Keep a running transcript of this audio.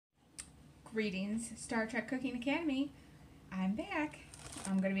Greetings, Star Trek Cooking Academy. I'm back.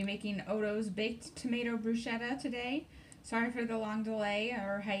 I'm going to be making Odo's baked tomato bruschetta today. Sorry for the long delay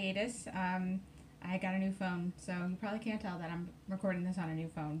or hiatus. I got a new phone, so you probably can't tell that I'm recording this on a new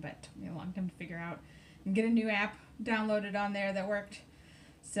phone, but it took me a long time to figure out and get a new app downloaded on there that worked.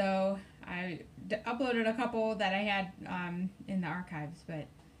 So I uploaded a couple that I had in the archives, but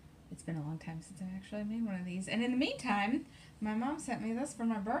it's been a long time since I actually made one of these. And in the meantime, my mom sent me this for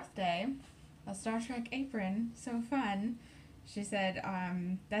my birthday, a Star Trek apron. So fun. She said,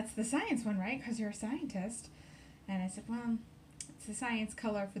 that's the science one, right? Because you're a scientist. And I said, well, it's the science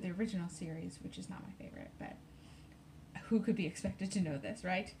color for the original series, which is not my favorite, but who could be expected to know this,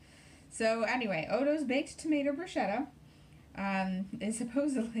 right? So anyway, Odo's baked tomato bruschetta is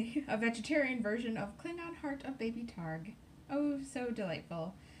supposedly a vegetarian version of Klingon Heart of Baby Targ. Oh, so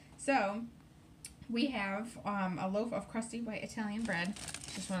delightful. So we have a loaf of crusty white Italian bread.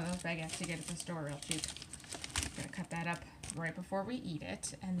 Just one of those baguettes you get at the store real cheap. I'm going to cut that up right before we eat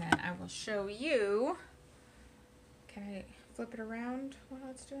it. And then I will show you. Can I flip it around while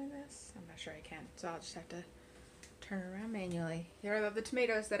it's doing this? I'm not sure I can. So I'll just have to turn it around manually. Here are the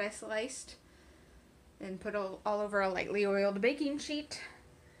tomatoes that I sliced and put all over a lightly oiled baking sheet.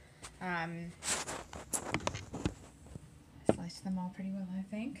 I sliced them all pretty well, I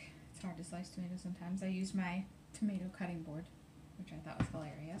think. It's hard to slice tomatoes sometimes. I used my tomato cutting board, which I thought was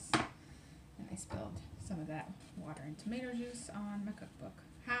hilarious. And I spilled some of that water and tomato juice on my cookbook.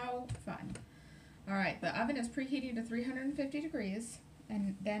 How fun. Alright, the oven is preheating to 350 degrees.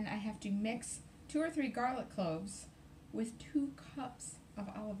 And then I have to mix 2 or 3 garlic cloves with 2 cups of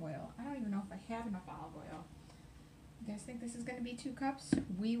olive oil. I don't even know if I have enough olive oil. You guys think this is going to be 2 cups?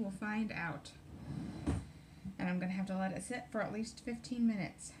 We will find out. And I'm going to have to let it sit for at least 15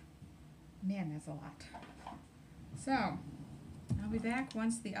 minutes. Man, that's a lot. So, I'll be back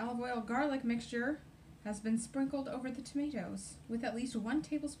once the olive oil garlic mixture has been sprinkled over the tomatoes with at least 1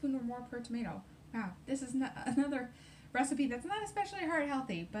 tablespoon or more per tomato. Wow, this is another recipe that's not especially heart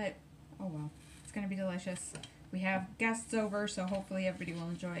healthy, but oh well, it's going to be delicious. We have guests over, so hopefully everybody will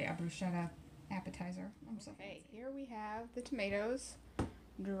enjoy a bruschetta appetizer. Okay, here we have the tomatoes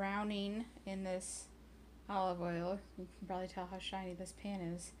drowning in this olive oil. You can probably tell how shiny this pan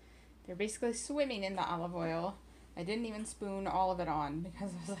is. They're basically swimming in the olive oil. I didn't even spoon all of it on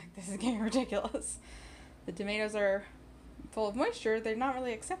because I was like, this is getting ridiculous. The tomatoes are full of moisture. They're not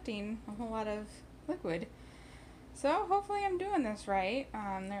really accepting a whole lot of liquid. So hopefully I'm doing this right.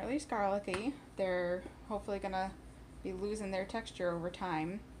 They're at least garlicky. They're hopefully going to be losing their texture over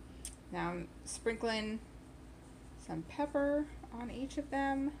time. Now I'm sprinkling some pepper on each of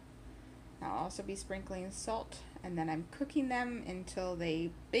them. I'll also be sprinkling salt, and then I'm cooking them until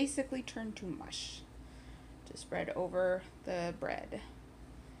they basically turn to mush to spread over the bread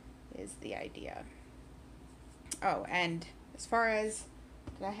is the idea. Oh, and as far as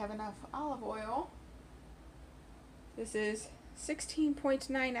did I have enough olive oil, this is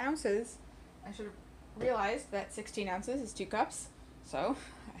 16.9 ounces. I should have realized that 16 ounces is 2 cups, so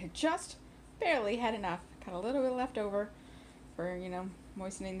I just barely had enough. Got a little bit left over for, you know,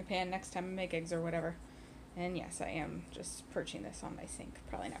 moistening the pan next time I make eggs or whatever. And yes, I am just perching this on my sink.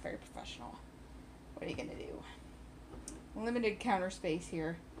 Probably not very professional. What are you gonna do? Limited counter space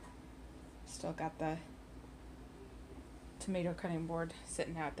here. Still got the tomato cutting board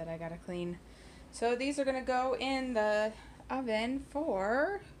sitting out that I gotta clean. So these are gonna go in the oven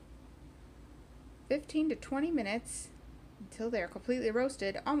for 15 to 20 minutes until they're completely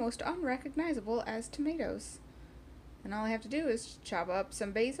roasted, almost unrecognizable as tomatoes. And all I have to do is chop up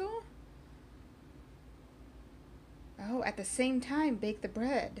some basil. Oh, at the same time, bake the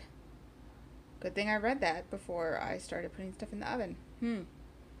bread. Good thing I read that before I started putting stuff in the oven.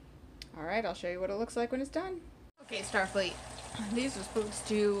 Alright, I'll show you what it looks like when it's done. Okay, Starfleet. These are supposed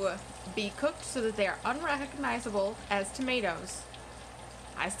to be cooked so that they are unrecognizable as tomatoes.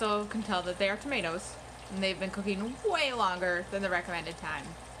 I still can tell that they are tomatoes, and they've been cooking way longer than the recommended time.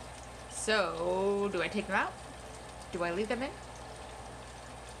 So, do I take them out? Do I leave them in?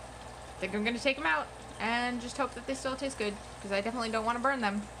 I think I'm going to take them out and just hope that they still taste good, because I definitely don't want to burn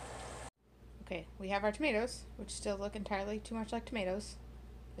them. Okay, we have our tomatoes, which still look entirely too much like tomatoes.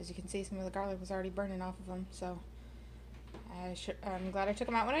 As you can see, some of the garlic was already burning off of them, so I'm glad I took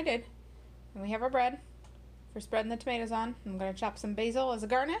them out when I did. And we have our bread for spreading the tomatoes on. I'm going to chop some basil as a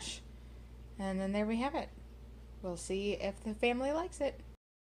garnish, and then there we have it. We'll see if the family likes it.